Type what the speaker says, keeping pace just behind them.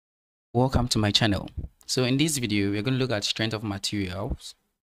Welcome to my channel. So in this video, we're going to look at strength of materials,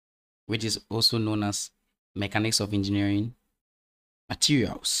 which is also known as mechanics of engineering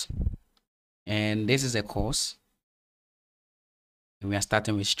materials. And this is a course, and we are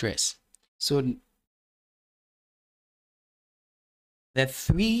starting with stress. So the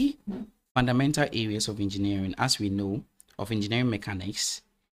three fundamental areas of engineering, as we know, of engineering mechanics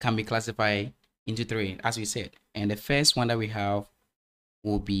can be classified into three, as we said. And the first one that we have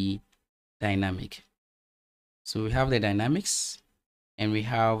will be dynamic. So we have the dynamics, and we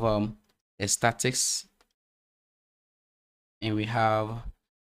have the statics, and we have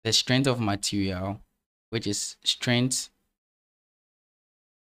the strength of material, which is strength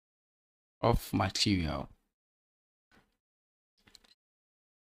of material,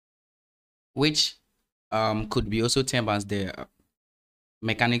 which could be also termed as the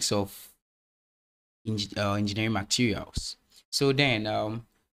mechanics of engineering materials. So then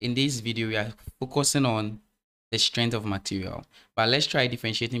in this video, we are focusing on the strength of material, but let's try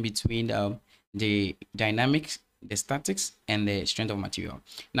differentiating between the dynamics, the statics, and the strength of material.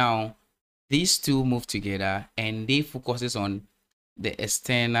 Now these two move together, and they focuses on the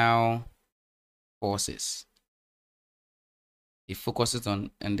external forces. It focuses on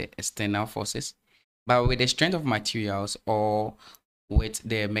the external forces, but with the strength of materials, or with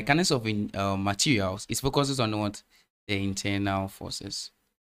the mechanics of materials, it focuses on what? The internal forces.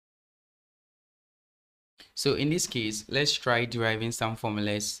 So in this case, let's try deriving some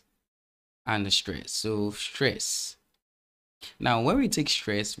formulas and stress. So stress. Now when we take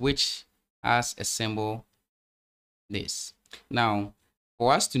stress, which has a symbol this. Now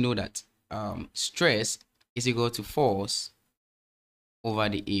for us to know that stress is equal to force over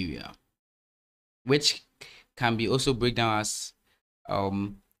the area, which can be also break down as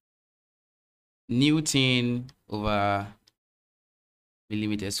Newton over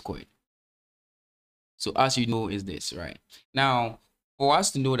millimeter squared. So as you know is this, right? Now for us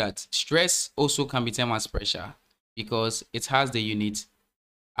to know that stress also can be termed as pressure, because it has the unit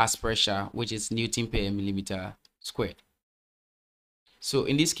as pressure, which is Newton per millimeter squared. So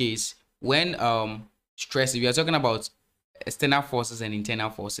in this case, when stress, we are talking about external forces and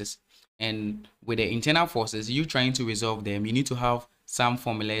internal forces, and with the internal forces, you trying to resolve them, you need to have some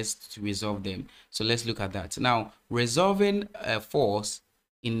formulas to resolve them. So let's look at that. Now resolving a force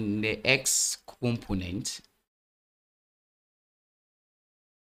in the x component,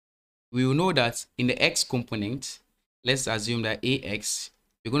 we will know that in the x component, let's assume that ax,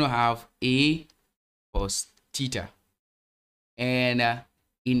 you're going to have a cos theta, and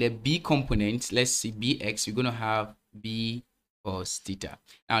in the b component, let's see bx, we're going to have b cos theta.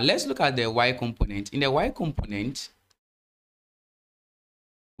 Now let's look at the y component. In the y component,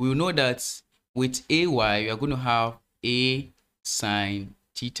 we will know that with ay, we are going to have a sine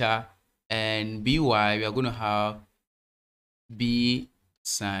theta, and by, we are going to have b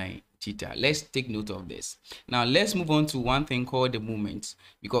sine theta. Let's take note of this. Now let's move on to one thing called the moment,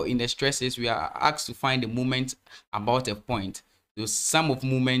 because in the stresses, we are asked to find the moment about a point. The sum of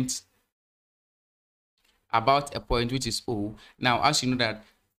moments about a point, which is O. Now as you know that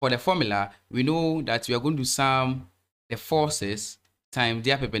for the formula, we know that we are going to sum the forces times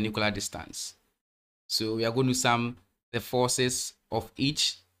their perpendicular distance. So we are going to sum the forces of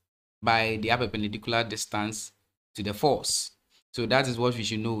each by their perpendicular distance to the force. So that is what we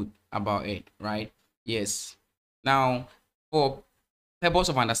should know about it, right? Yes. Now for purpose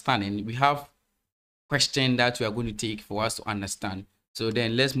of understanding, we have question that we are going to take for us to understand. So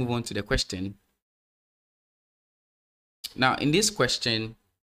then let's move on to the question. Now in this question,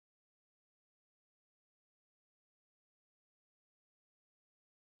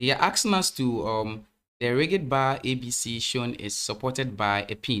 they are asking us to the rigid bar ABC shown is supported by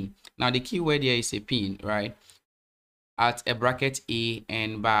a pin. Now the key word here is a pin, right? At a bracket A,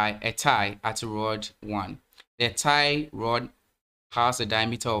 and by a tie at rod 1. The tie rod has a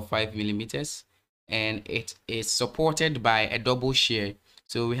diameter of 5 millimeters, and it is supported by a double shear.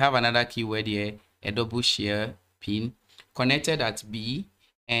 So we have another keyword here, a double shear pin connected at B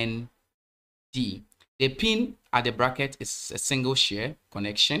and D. The pin at the bracket is a single shear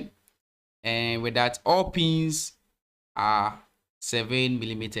connection, and with that, all pins are 7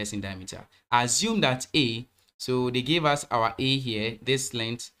 millimeters in diameter. Assume that A, so they gave us our A here, this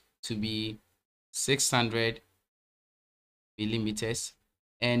length to be 600 millimeters,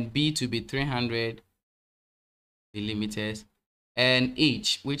 and B to be 300 millimeters, and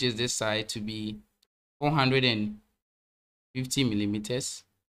H, which is this side, to be 450 millimeters,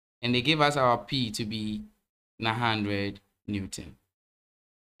 and they gave us our P to be 900 Newton.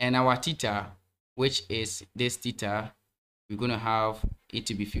 And our theta, which is this theta, we're going to have it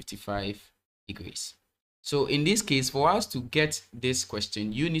to be 55 degrees. So in this case, for us to get this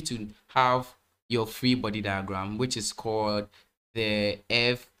question, you need to have your free body diagram, which is called the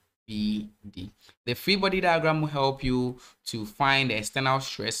FBD. The free body diagram will help you to find the external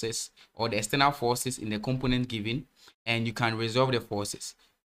stresses or the external forces in the component given, and you can resolve the forces.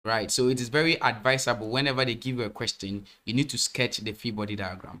 Right, so it is very advisable whenever they give you a question, you need to sketch the free body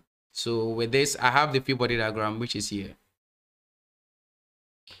diagram. So with this, I have the free body diagram, which is here.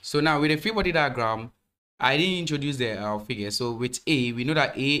 So now with the free body diagram, I didn't introduce the figure. So with A, we know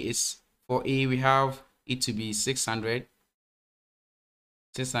that A is, for A, we have it to be 600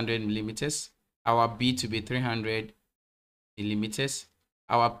 millimeters. Our B to be 300 millimeters.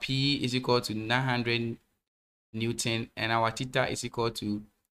 Our P is equal to 900 Newton, and our theta is equal to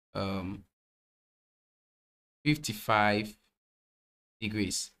 55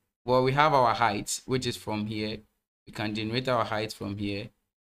 degrees. Well, we have our height, which is from here. We can generate our height from here.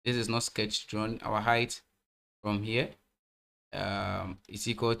 This is not sketch drawn. Our height from here is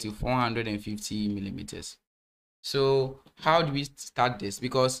equal to 450 millimeters. So how do we start this?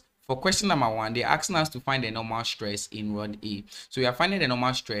 Because for question number 1, they're asking us to find the normal stress in rod A. So we are finding the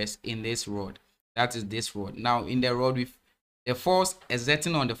normal stress in this rod. That is this rod. Now in the rod, with the force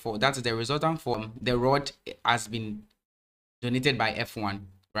exerting on the force, that is the resultant force. The rod has been donated by F1,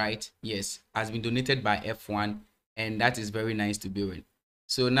 right? Yes, has been donated by F1, and that is very nice to be with.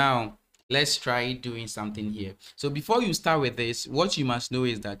 So now let's try doing something here. So before you start with this, what you must know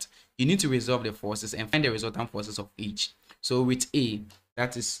is that you need to resolve the forces and find the resultant forces of each. So with A,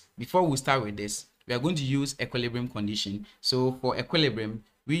 that is, before we start with this, we are going to use equilibrium condition. So for equilibrium,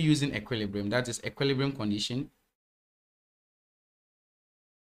 we're using equilibrium, that is equilibrium condition.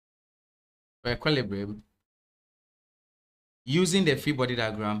 For equilibrium, using the free body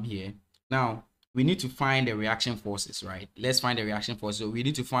diagram here, now we need to find the reaction forces, right? Let's find the reaction forces. So we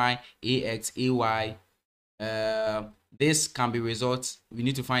need to find AX, AY. This can be results. We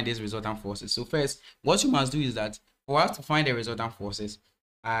need to find these resultant forces. So first, what you must do is that for us to find the resultant forces,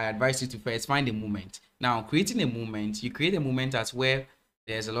 I advise you to first find the moment. Now, creating a moment, you create a moment at where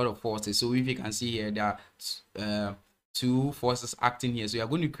there's a lot of forces. So if you can see here, there are two forces acting here. So you are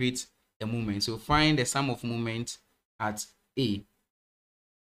going to create a moment. So find the sum of moment at A.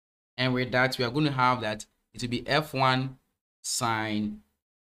 And with that, we are going to have that it will be F1 sine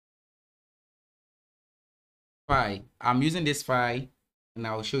phi. I'm using this phi, and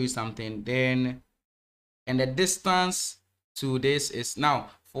I'll show you something. Then, and the distance to this is,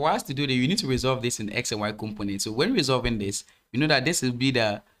 now for us to do that, you need to resolve this in X and Y components. So when resolving this, you know that this will be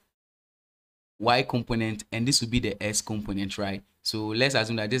the Y component and this will be the S component, right? So let's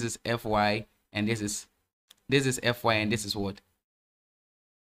assume that this is Fy and this is Fy and this is what?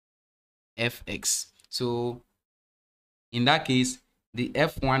 Fx. So in that case, the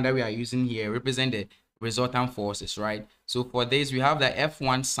F1 that we are using here represent the resultant forces, right? So for this, we have the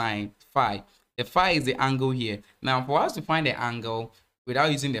F1 sine phi. The phi is the angle here. Now, for us to find the angle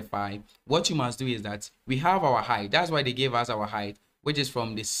without using the phi, what you must do is that we have our height. That's why they gave us our height, which is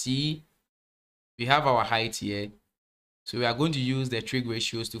from the C. We have our height here. So we are going to use the trig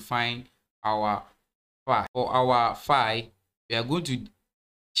ratios to find our phi. For our phi, we are going to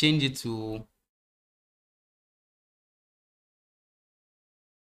change it to,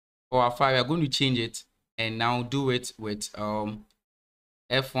 for our phi, we are going to change it and now do it with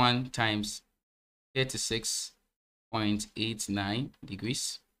F1 times 36.89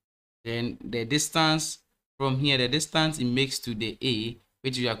 degrees. Then the distance from here, the distance it makes to the A,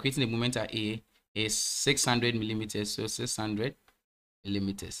 which we are creating the moment at A, is 600 millimeters. So 600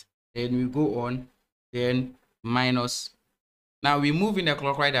 millimeters. Then we go on, then minus. Now we move in the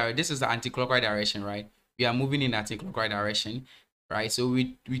clockwise direction. This is the anti-clockwise direction, right? We are moving in the anti-clockwise direction, right? So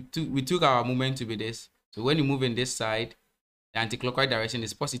we took our movement to be this. So when you move in this side, the anti-clockwise direction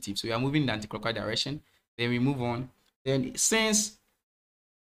is positive. So we are moving in the anti-clockwise direction. Then we move on. Then since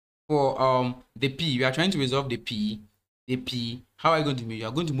for the P, we are trying to resolve the P. How are you going to move? You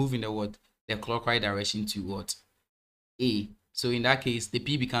are going to move in the what? The clockwise direction to what? A. So in that case, the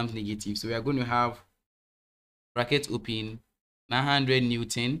P becomes negative. So we are going to have bracket open 900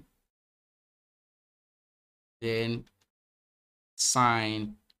 Newton. Then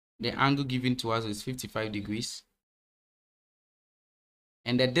sine, the angle given to us is 55 degrees.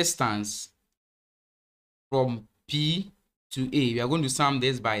 And the distance from P to A, we are going to sum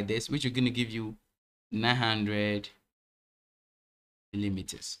this by this, which is going to give you 900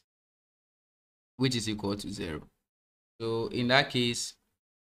 millimeters, which is equal to 0. So in that case,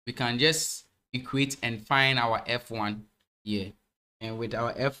 we can just equate and find our F1 here. And with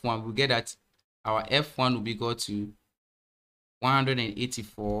our F1, we get that our F1 will be equal to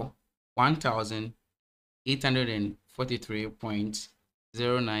 184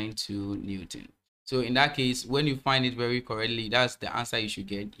 1843.092 Newton. So in that case, when you find it very correctly, that's the answer you should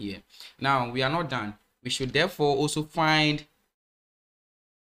get here. Now we are not done. We should therefore also find,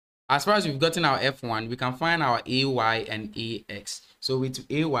 as far as we've gotten our F1, we can find our AY and AX. So with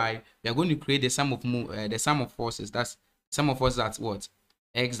AY, we are going to create the sum of forces. That's sum of forces at what?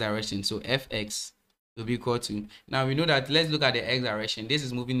 X direction. So Fx will be equal to, now we know that, let's look at the X direction. This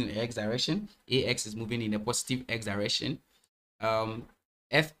is moving in the X direction. AX is moving in the positive X direction.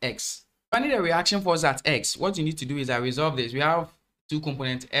 Fx. Finding the reaction force at X, what you need to do is resolve this. We have two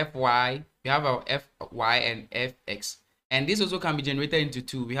components, Fy. We have our Fy and Fx. And this also can be generated into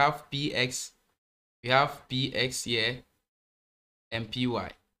two. We have Px here, and Py.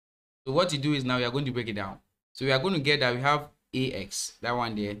 So what you do is now we are going to break it down. So we are going to get that we have Ax, that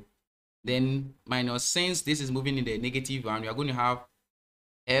one there. Then minus, since this is moving in the negative one, we are going to have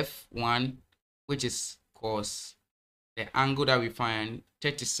F1, which is cos the angle that we find,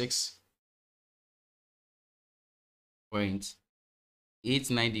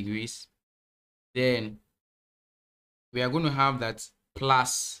 36.89 degrees. Then we are going to have that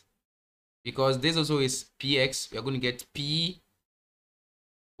plus, because this also is Px, we are going to get P,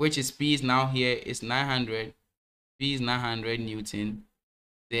 which is P is now here is 900, P is 900 Newton.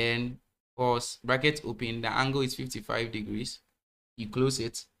 Then cos, bracket open, the angle is 55 degrees. You close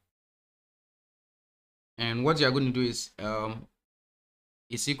it. And what you are going to do is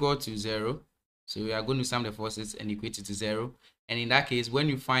it's equal to 0. So we are going to sum the forces and equate it to 0. And in that case, when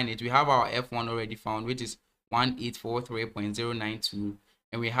you find it, we have our F1 already found, which is 1843.092,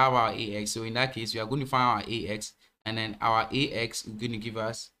 and we have our AX. So in that case, we are going to find our AX, and then our AX is going to give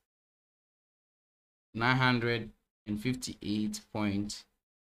us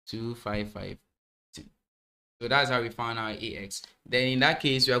 958.255. So that's how we found our AX. Then in that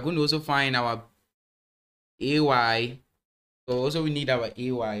case, we are going to also find our AY. So also we need our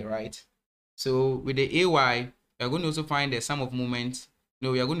AY, right? So with the AY, we are going to also find the sum of moments.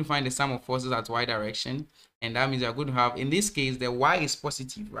 No, we are going to find the sum of forces at Y direction. And that means we are going to have, in this case, the Y is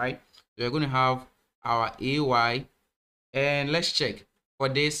positive, right? So we're going to have our AY. And let's check for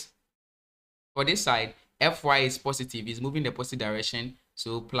this. For this side, Fy is positive, is moving the positive direction.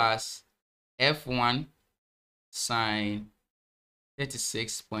 So plus F1 sine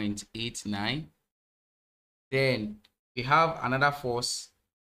 36.89. Then we have another force,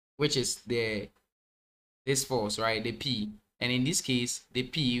 which is this force, right? The P. And in this case, the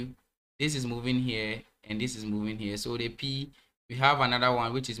P, this is moving here and this is moving here. So the P, we have another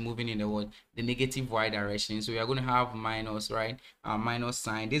one which is moving in the what? The negative Y direction. So we are going to have minus, right? Minus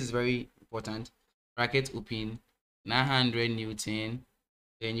sign. This is very important. Bracket open, 900 Newton.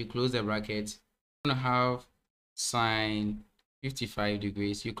 Then you close the bracket. You're going to have sine 55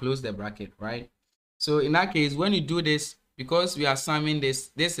 degrees. You close the bracket, right? So in that case, when you do this, because we are summing this,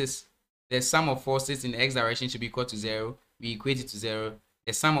 this is the sum of forces in the X direction should be equal to 0. We equate it to 0.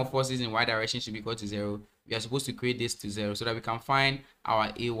 The sum of forces in Y direction should be equal to 0. We are supposed to equate this to 0 so that we can find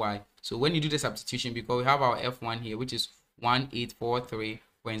our AY. So when you do the substitution, because we have our F1 here, which is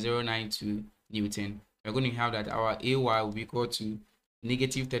 1843.092 Newton, we're going to have that our AY will be equal to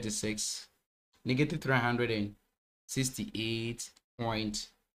negative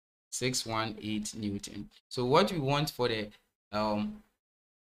 368.618 Newton. So what we want for the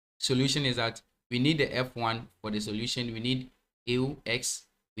solution is that we need the F1 for the solution. We need AX,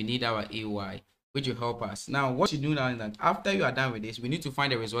 we need our AY, which will help us. Now, what you do now is that after you are done with this, we need to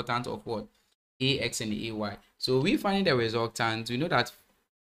find the resultant of what? AX and AY. So we finding the resultant, we know that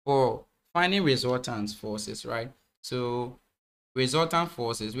for finding resultant forces, right? So resultant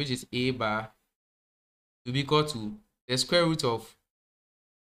forces, which is A bar, will be equal to the square root of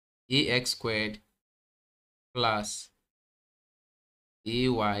AX squared plus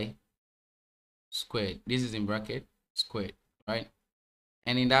AY squared. This is in bracket squared, right?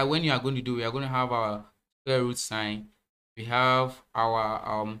 And in that, when you are going to do, we are going to have our square root sign. We have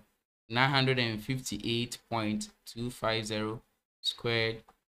our 958.250 squared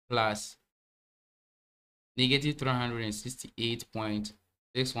plus negative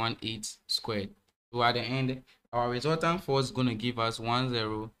 368.618 squared. So at the end, our resultant force is going to give us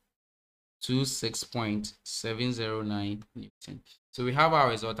 1026.709 Newton. So we have our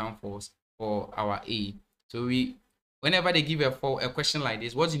resultant force for our A. So whenever they give a question like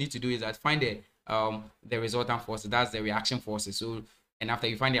this, what you need to do is that find the resultant force. That's the reaction forces. So, and after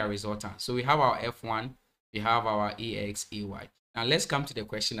you find their resultant. So we have our F1, we have our AX, AY. Now let's come to the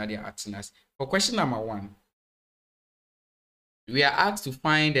question that they're asking us. For question number 1, we are asked to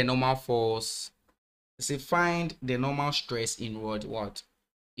find the normal force say find the normal stress in rod what?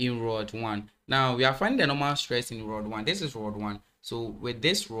 In rod 1. Now we are finding the normal stress in rod 1. This is rod 1. So with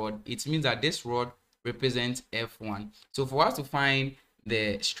this rod, it means that this rod represents F1. So for us to find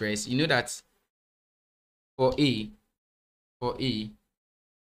the stress, you know that for A, for A,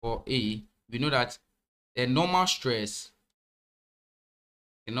 for A, we know that the normal stress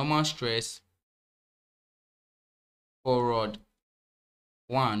for rod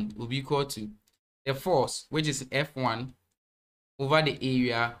 1 will be equal to the force, which is F1, over the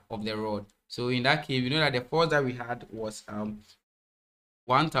area of the rod. So in that case, we know that the force that we had was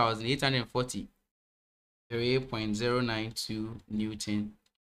 1843.092 Newton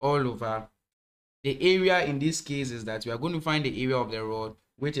all over. The area in this case is that we are going to find the area of the rod,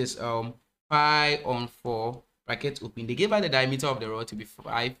 which is pi on 4 bracket open. They gave us the diameter of the rod to be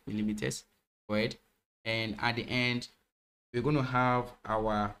 5 millimeters, right? And at the end, we're going to have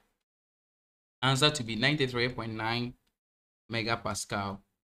our answer to be 93.9 megapascal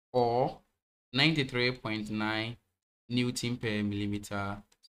or 93.9 Newton per millimeter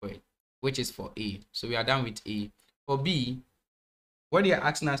squared, which is for A. So we are done with A. For B, what they are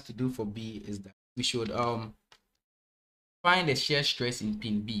asking us to do for B is that we should find the shear stress in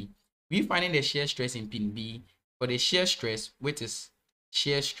pin B. We finding the shear stress in pin B, for the shear stress, which is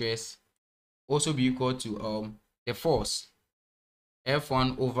shear stress, also be equal to the force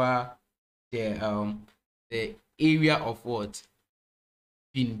F1 over the area of what?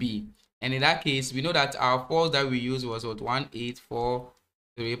 Pin B. And in that case, we know that our force that we used was what?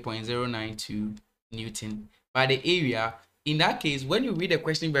 1843.092 Newton. By the area, in that case, when you read the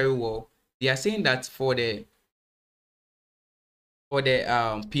question very well, they are saying that for the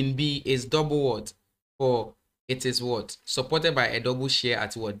pin B is double what? For it is what? Supported by a double shear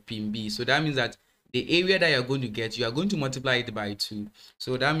at what? Pin B. So that means that the area that you're going to get, you are going to multiply it by 2.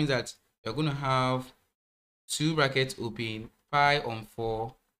 So that means that you're going to have 2 brackets open, pi on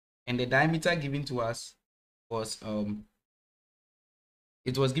 4, and the diameter given to us was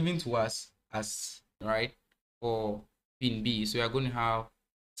it was given to us as, right, for pin B. So we are going to have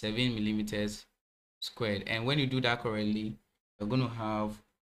 7 millimeters squared, and when you do that correctly, you're going to have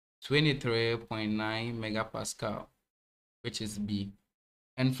 23.9 megapascal, which is B.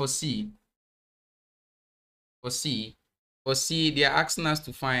 And for C, they are asking us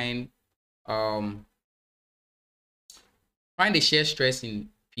to find the shear stress in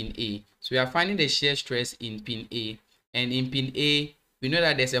pin A. So we are finding the shear stress in pin A, and in pin A, we know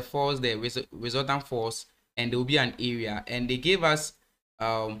that there's a force there, resultant force, and there will be an area, and they gave us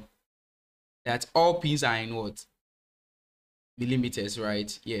that all pins are in what? Millimeters,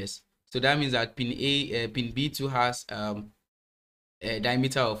 right? Yes. So that means that pin B2 has a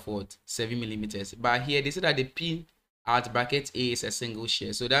diameter of what? 7 millimeters. But here they say that the pin at bracket A is a single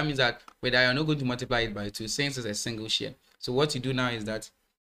shear. So that means that whether you're not going to multiply it by 2 since it's a single shear. So what you do now is that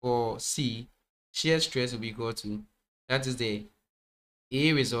for C, shear stress will be equal to, that is the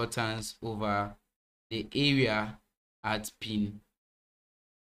A resultants over the area at pin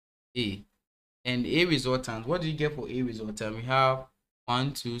A. And A resultant, what do you get for A resultant? We have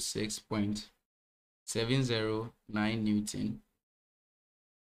 126.709 Newton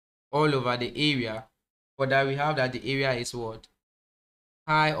all over the area. For that, we have that the area is what?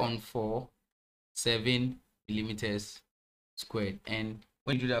 Pi on 4, 7 millimeters squared. And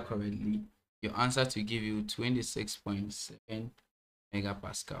when you do that correctly, your answer to give you 26.7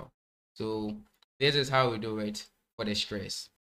 megapascal. So this is how we do it for the stress.